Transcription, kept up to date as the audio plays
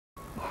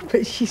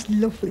But she's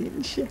lovely,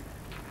 isn't she?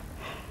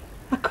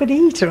 I could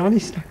eat her,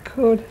 honest, I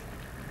could.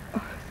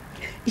 Oh.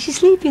 Is she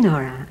sleeping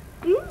all right?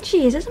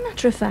 She is, as a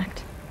matter of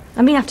fact.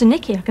 I mean, after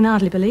Nicky, I can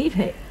hardly believe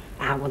it.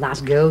 Ah, well, that's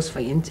girls for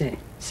you, isn't it?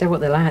 Say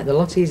what they like, they're a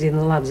lot easier than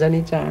the lads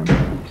any time.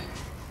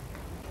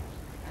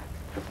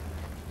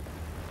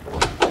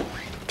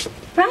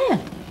 Brian!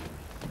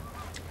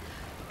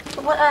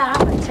 Well,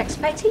 I wasn't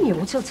expecting you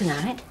until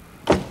tonight.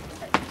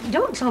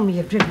 Don't tell me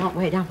you've driven all the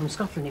way down from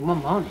Scotland in one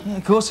morning. Yeah,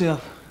 of course you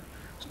have.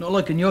 It's not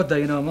like in your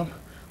day, you know, Mum.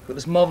 We've got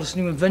this marvellous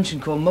new invention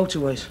called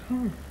motorways.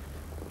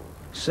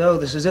 So,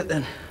 this is it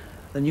then.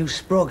 The new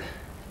Sprog.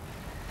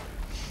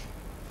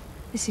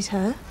 This is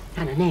her?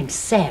 And her name's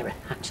Sarah,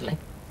 actually.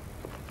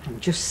 I'm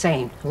just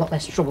saying, a lot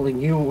less trouble than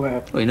you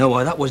were. Well, you know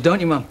why that was, don't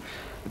you, Mum?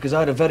 Because I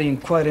had a very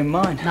inquiring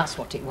mind. That's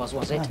what it was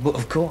it? Yeah, but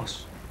of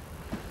course.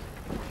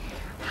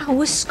 How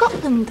was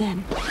Scotland,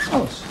 then? Of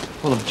course.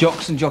 Full of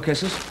jocks and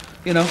jockesses,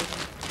 you know.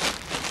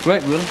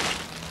 Great, really.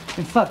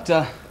 In fact,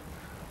 I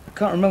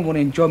can't remember when I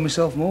enjoyed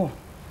myself more.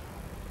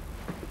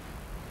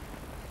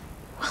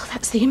 Well,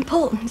 that's the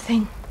important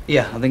thing.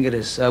 Yeah, I think it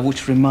is.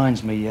 Which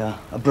reminds me, I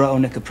brought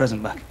Nick a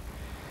present back.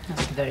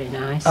 That's very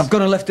nice. I've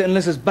gone and left it in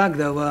Liz's bag,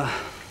 though.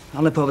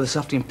 I'll nip over this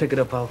afternoon and pick it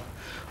up.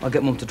 I'll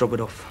get Mum to drop it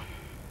off.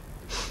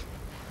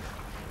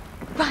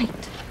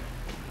 Right.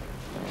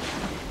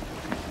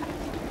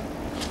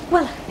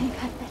 Well, I think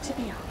I'd better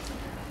be off.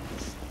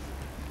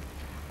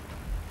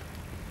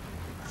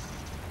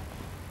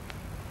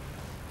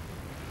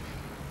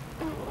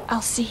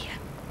 I'll see you.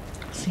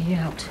 See you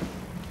out.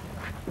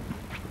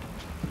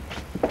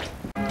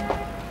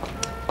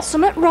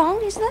 Something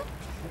wrong, is there?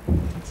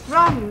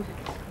 Wrong?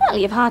 Well,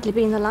 you've hardly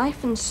been the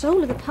life and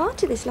soul of the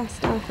party this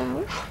last half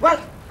hour. Well,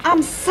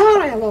 I'm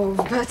sorry, love,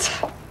 but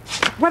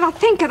when I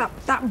think of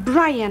that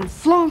Brian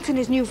flaunting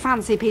his new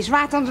fancy piece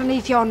right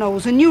underneath your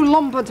nose and you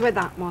lumbered with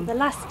that one. The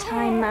last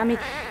time, Mammy,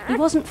 he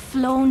wasn't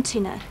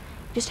flaunting her.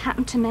 Just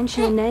happened to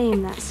mention her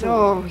name, that's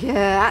all. Oh,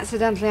 yeah,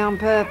 accidentally on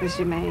purpose,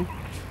 you mean?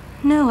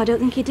 No, I don't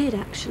think he did,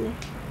 actually.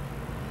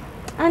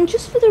 And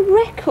just for the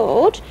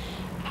record,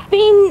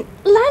 being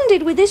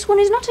landed with this one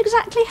is not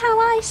exactly how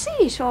I see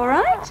it, all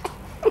right?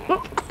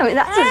 I mean,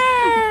 that's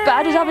as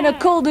bad as having a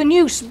called the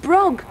new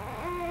Sprog.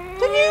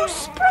 The new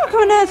Sprog? Who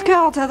on earth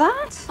called her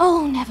that?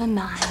 Oh, never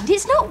mind.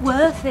 It's not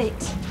worth it.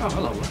 Oh,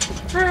 hello.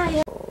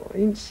 Hi. Oh,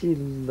 isn't she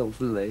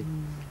lovely?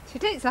 She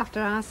takes after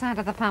our side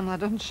of the family,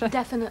 doesn't she?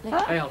 Definitely.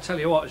 Hey, I'll tell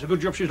you what, it's a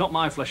good job she's not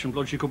my flesh and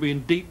blood. She could be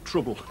in deep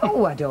trouble.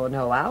 Oh, I don't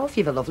know, Alf.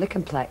 You've a lovely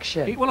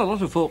complexion. Well, a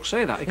lot of folks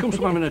say that. It comes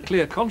from having a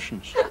clear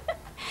conscience.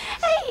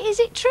 Hey, is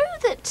it true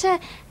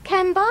that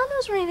Ken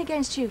Barlow's running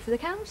against you for the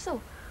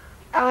council?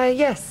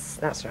 Yes,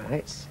 that's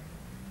right.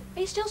 Are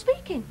you still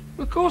speaking?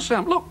 Of course I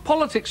am. Look,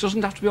 politics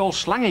doesn't have to be all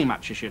slanging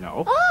matches, you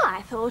know. Oh,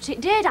 I thought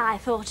it did. I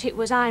thought it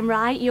was I'm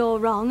right, you're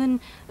wrong, and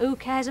who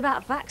cares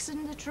about facts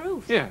and the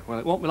truth? Yeah, well,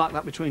 it won't be like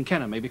that between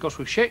Ken and me because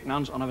we've shaken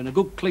hands on having a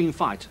good, clean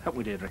fight, haven't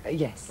we, Deirdre?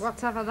 Yes.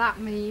 Whatever that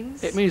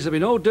means. It means there'll be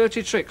no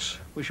dirty tricks.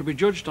 We should be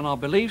judged on our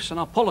beliefs and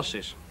our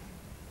policies.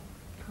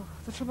 Oh,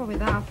 the trouble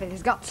with Alfie,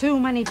 he's got too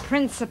many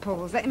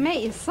principles. They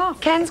make you soft.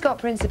 Ken's got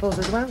principles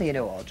as well, you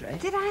know, Audrey.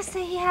 Did I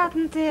say he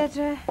hadn't,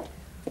 Deirdre?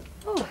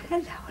 Oh,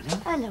 hello, Anna.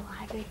 Hello,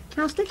 Ivy.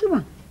 How's little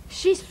one?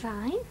 She's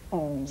fine.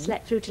 Oh,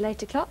 Slept through till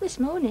 8 o'clock this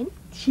morning.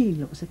 she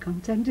looks a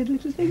contented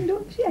little thing,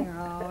 don't she?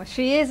 Oh,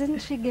 she is, isn't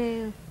she,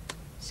 Gail?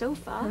 So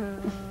far.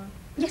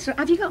 Yes, sir.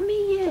 Have you got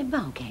me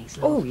bouquets,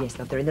 love? Oh, yes,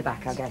 love. They're in the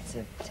back. I'll get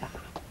them.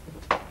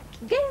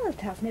 Gail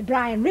tells me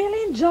Brian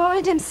really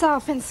enjoyed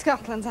himself in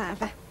Scotland,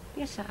 Ivy.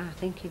 Yes, I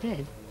think he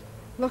did.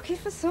 Lucky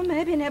for some,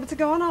 eh, being able to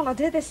go on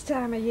holiday this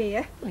time of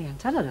year. Well, he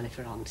hasn't had holiday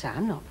for a long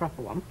time, not a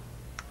proper one.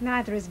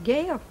 Neither is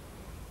Gail.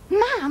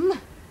 Ma'am!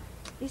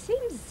 He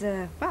seems,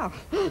 well,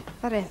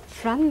 very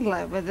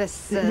friendly with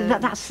this...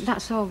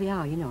 That's all we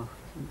are, you know.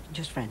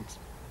 Just friends.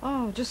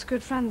 Oh, just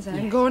good friends, eh?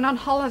 Yes. And going on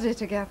holiday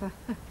together.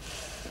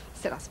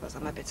 Still, I suppose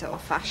I'm a bit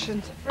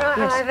old-fashioned. Right,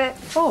 Yes. Ivy.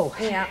 Oh,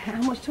 Yeah.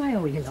 How much do I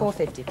owe you, love?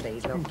 $4.50,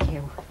 please, love. Thank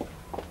you.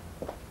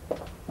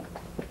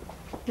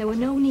 There were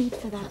no need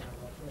for that.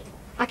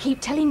 I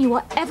keep telling you,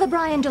 whatever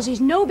Brian does is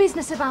no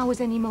business of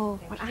ours anymore.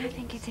 Well, I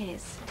think it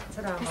is.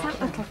 There's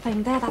that little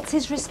thing there, that's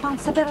his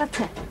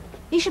responsibility.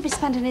 He should be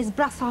spending his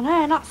brass on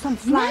her, not some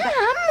fly.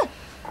 Ma'am!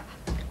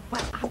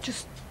 Well, I'm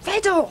just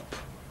fed up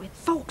with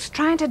folks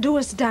trying to do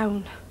us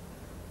down.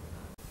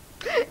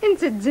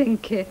 Into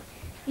dinky.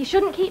 You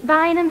shouldn't keep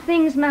buying them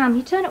things, ma'am.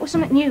 You turn up with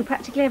something new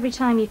practically every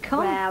time you come.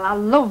 Well, I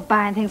love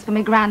buying things for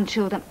my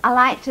grandchildren. I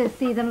like to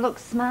see them look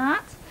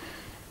smart.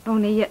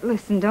 Only,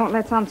 listen, don't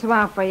let on to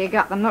Alf where you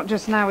got them. Not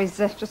just now, he's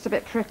just a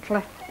bit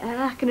prickly.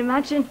 I can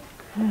imagine.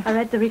 I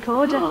read the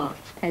recorder.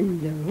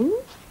 Hello?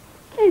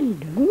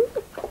 Hello?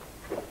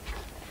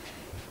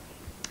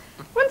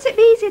 Wouldn't it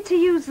be easier to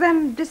use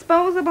them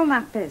disposable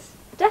nappies?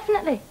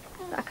 Definitely.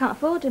 But I can't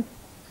afford them.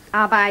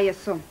 I'll buy you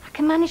some. I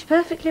can manage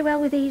perfectly well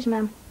with these,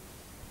 ma'am.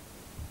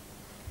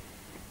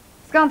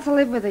 He's gone to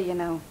live with her, you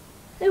know.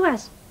 Who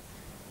has?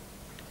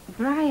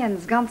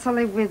 Brian's gone to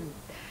live with,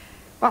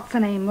 what's her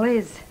name,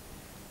 Liz.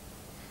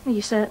 Are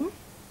you certain?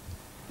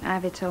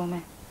 Ivy told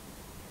me.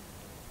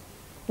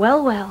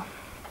 Well, well.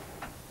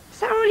 Is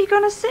that all you're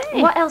going to say?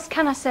 What else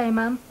can I say,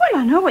 ma'am? Well,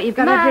 I know what you've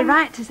got every Ma'am.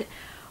 right to say.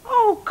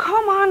 Oh,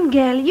 come on,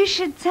 girl. You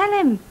should tell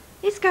him.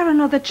 He's got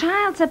another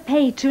child to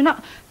pay to,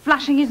 not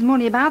flashing his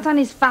money about on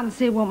his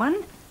fancy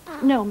woman.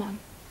 No, ma'am.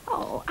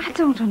 Oh, I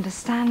don't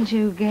understand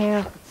you,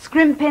 girl.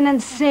 Scrimping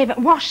and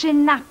saving,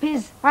 washing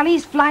nappies while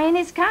he's flying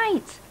his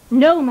kite.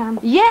 No, ma'am.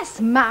 Yes,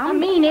 ma'am. I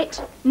mean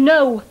it.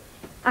 No.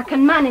 I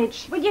can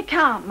manage. Well, you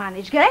can't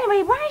manage, girl.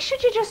 Anyway, why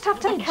should you just have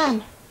to... I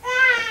can.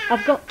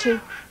 I've got to.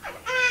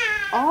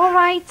 All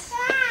right.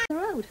 The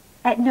road.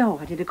 No,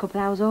 I did a couple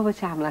hours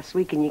overtime last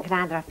week, and you can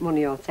either have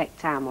money or take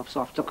time off,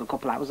 so I've took a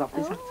couple hours off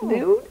this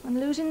afternoon. I'm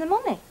losing the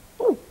money.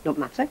 Oh, don't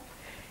matter.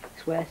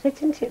 It's worth it,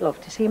 isn't it, love,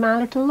 to see my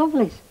little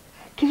lovelies?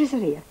 Give us a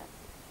ear.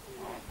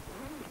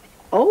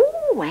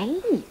 Oh,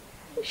 wait.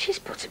 She's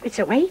put a bit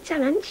of weight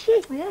on, hasn't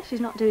she? Yeah,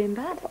 she's not doing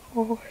bad.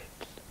 Oh,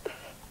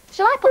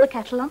 Shall I put the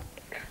kettle on?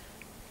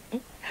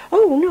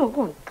 oh no,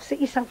 go on.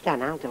 Sit yourself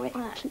down, I'll do it.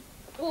 Right.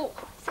 Oh,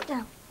 sit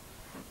down.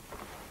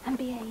 And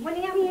behave. When are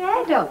you having your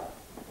hair done?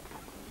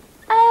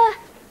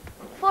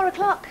 4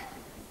 o'clock.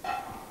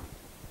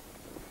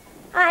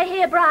 I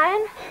hear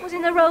Brian was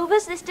in the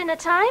Rovers this dinner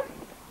time.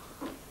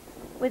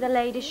 With a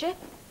ladyship.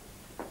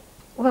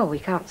 Well, we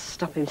can't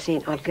stop him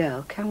seeing odd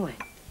girl, can we?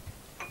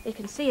 He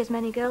can see as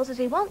many girls as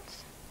he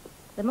wants.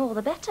 The more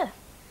the better.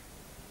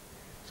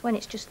 It's when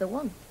it's just the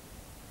one.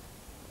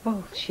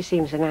 Well, she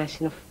seems a nice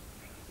enough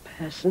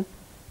person.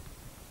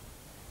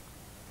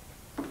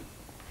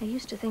 I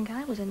used to think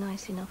I was a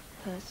nice enough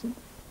person.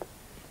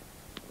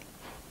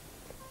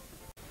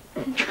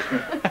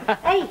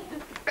 Hey!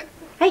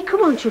 Hey,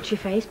 come on, shut your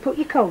face. Put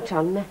your coat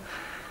on.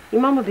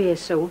 Your mum will be here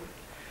soon.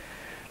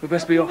 We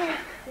best be off.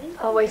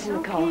 Always in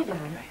the car.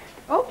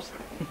 Oops.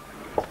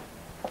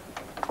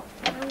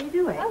 How are you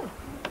doing? Oh.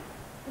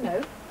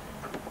 Hello.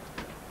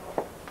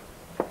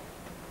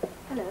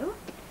 Hello.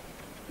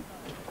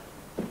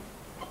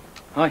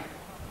 Hi.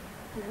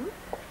 Hello.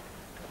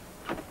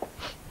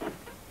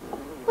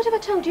 What have I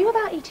told you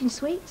about eating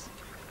sweets?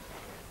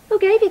 Who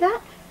gave you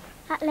that?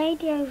 That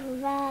lady over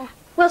there.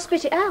 Well,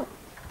 spit it out.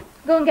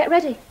 Go and get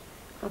ready.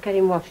 I'll get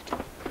him washed.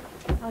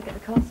 I'll get the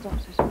car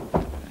started.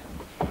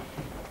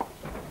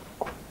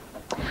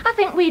 I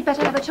think we'd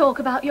better have a talk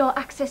about your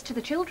access to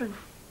the children.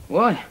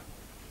 Why?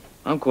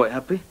 I'm quite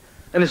happy.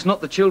 And it's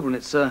not the children,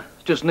 it's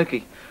just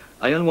Nicky.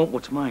 I only want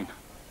what's mine.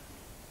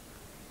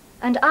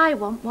 And I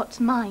want what's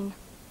mine.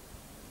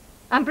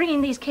 I'm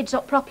bringing these kids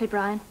up properly,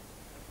 Brian.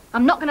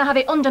 I'm not going to have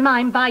it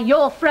undermined by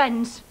your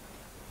friends.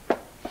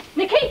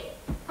 Nicky,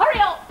 hurry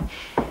up!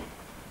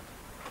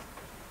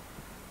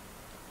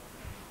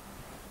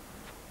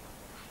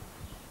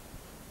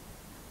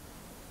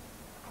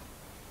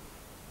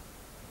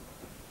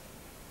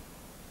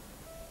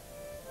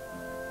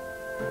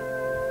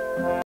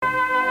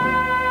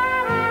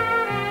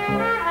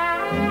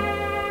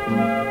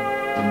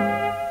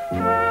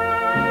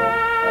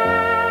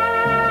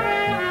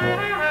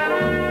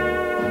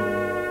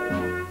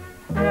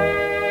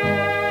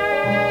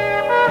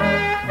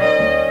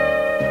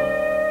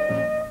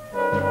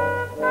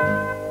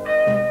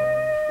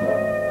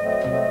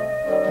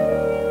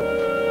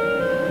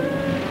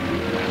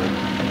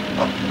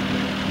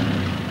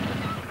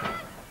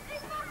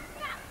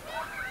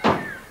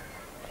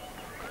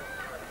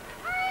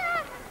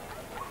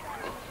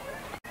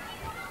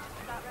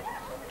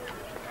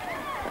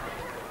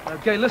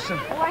 Okay, listen.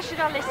 Why should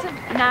I listen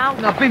now?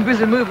 I've been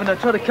busy moving. I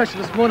tried to catch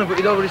you this morning, but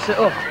you'd already set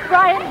off.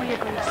 Brian, we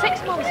agreed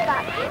 6 months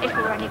back, if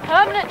there were any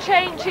permanent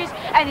changes,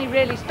 any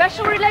really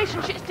special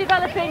relationships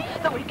developing,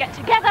 that we'd get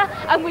together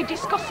and we'd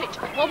discuss it.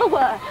 Well, there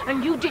were,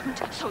 and you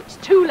didn't, so it's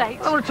too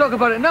late. I want to talk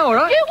about it now, all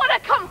right? You want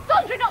to come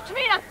thundering up to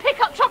me and pick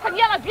up truck and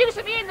yell abuse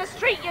at me in the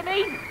street, you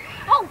mean?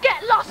 Oh,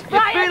 get lost,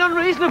 Brian! You're being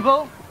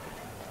unreasonable.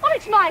 Well,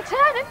 it's my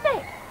turn, isn't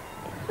it?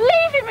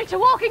 Leaving me to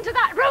walk into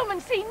that room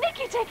and see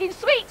Nicky taking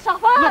sweets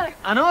off her. Look,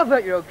 I know I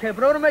bet you're okay,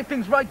 but I want to make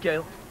things right,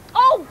 Gail.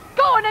 Oh,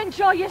 go and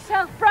enjoy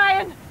yourself,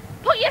 Brian.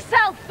 Put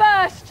yourself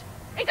first.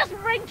 It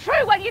doesn't ring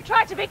true when you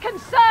try to be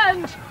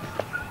concerned.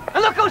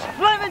 And look who's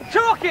flaming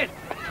talking!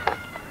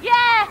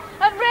 Yeah,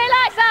 and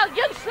realise how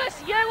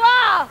useless you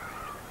are.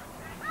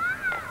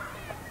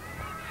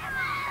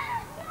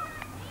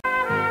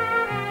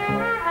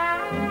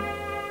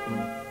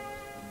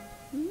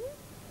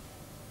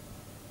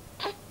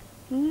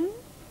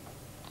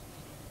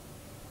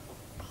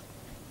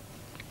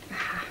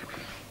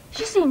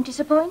 She seemed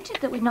disappointed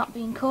that we'd not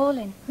been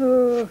calling.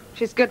 Oh,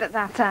 she's good at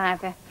that,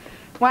 Ivy.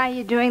 Why are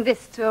you doing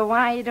this to her?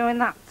 Why are you doing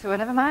that to her?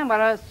 Never mind what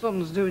her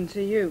son's doing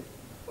to you.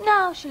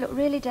 No, she looked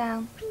really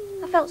down.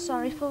 I felt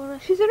sorry for her.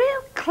 She's a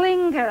real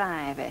clinger,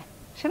 Ivy.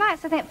 She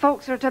likes to think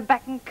folks are at her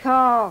beck and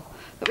call,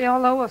 that we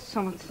all owe her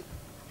something.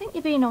 I think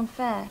you're being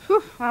unfair.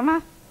 Whew, am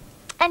I?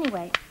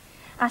 Anyway,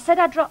 I said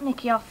I'd drop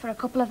Nicky off for a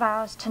couple of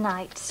hours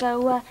tonight,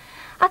 so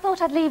I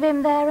thought I'd leave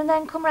him there and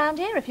then come round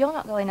here if you're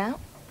not going out.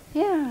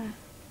 Yeah.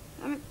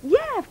 I mean,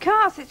 yeah, of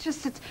course. It's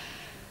just that... Do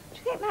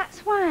you think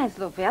that's wise,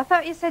 lovey? I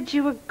thought you said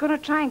you were going to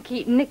try and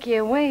keep Nicky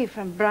away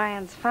from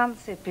Brian's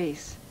fancy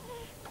piece.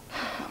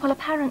 Well,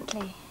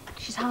 apparently,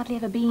 She's hardly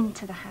ever been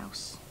to the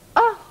house.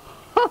 Oh,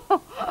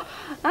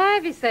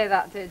 Ivy say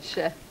that, did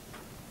she?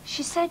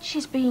 She said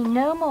she's been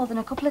no more than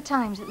a couple of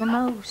times at the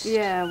most.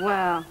 Yeah,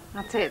 well,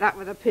 I take that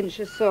with a pinch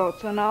of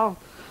salt and all.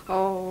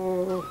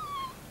 Oh.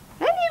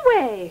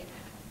 Anyway,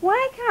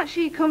 why can't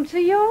she come to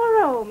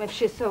your home if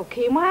she's so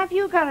keen? Why have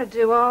you got to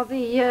do all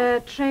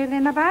the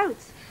trailing about?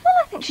 Well,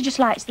 I think she just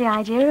likes the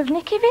idea of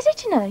Nicky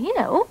visiting her, you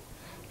know.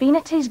 Being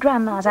at his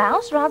grandma's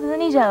house rather than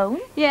his own.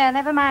 Yeah,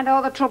 never mind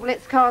all the trouble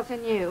it's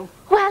causing you.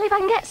 Well, if I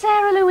can get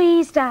Sarah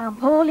Louise down,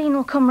 Pauline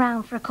will come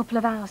round for a couple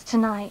of hours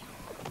tonight.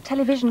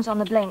 Television's on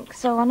the blink,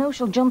 so I know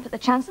she'll jump at the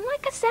chance. And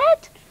like I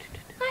said,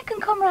 I can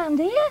come round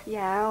here.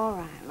 Yeah, all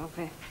right,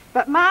 lovey.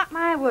 But mark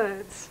my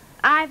words,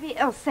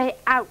 Ivy'll say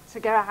out to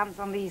get her hands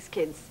on these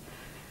kids.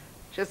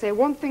 She'll say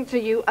one thing to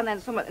you and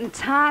then something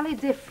entirely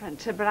different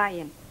to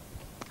Brian.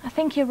 I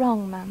think you're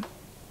wrong, Mum.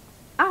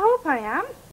 I hope I am.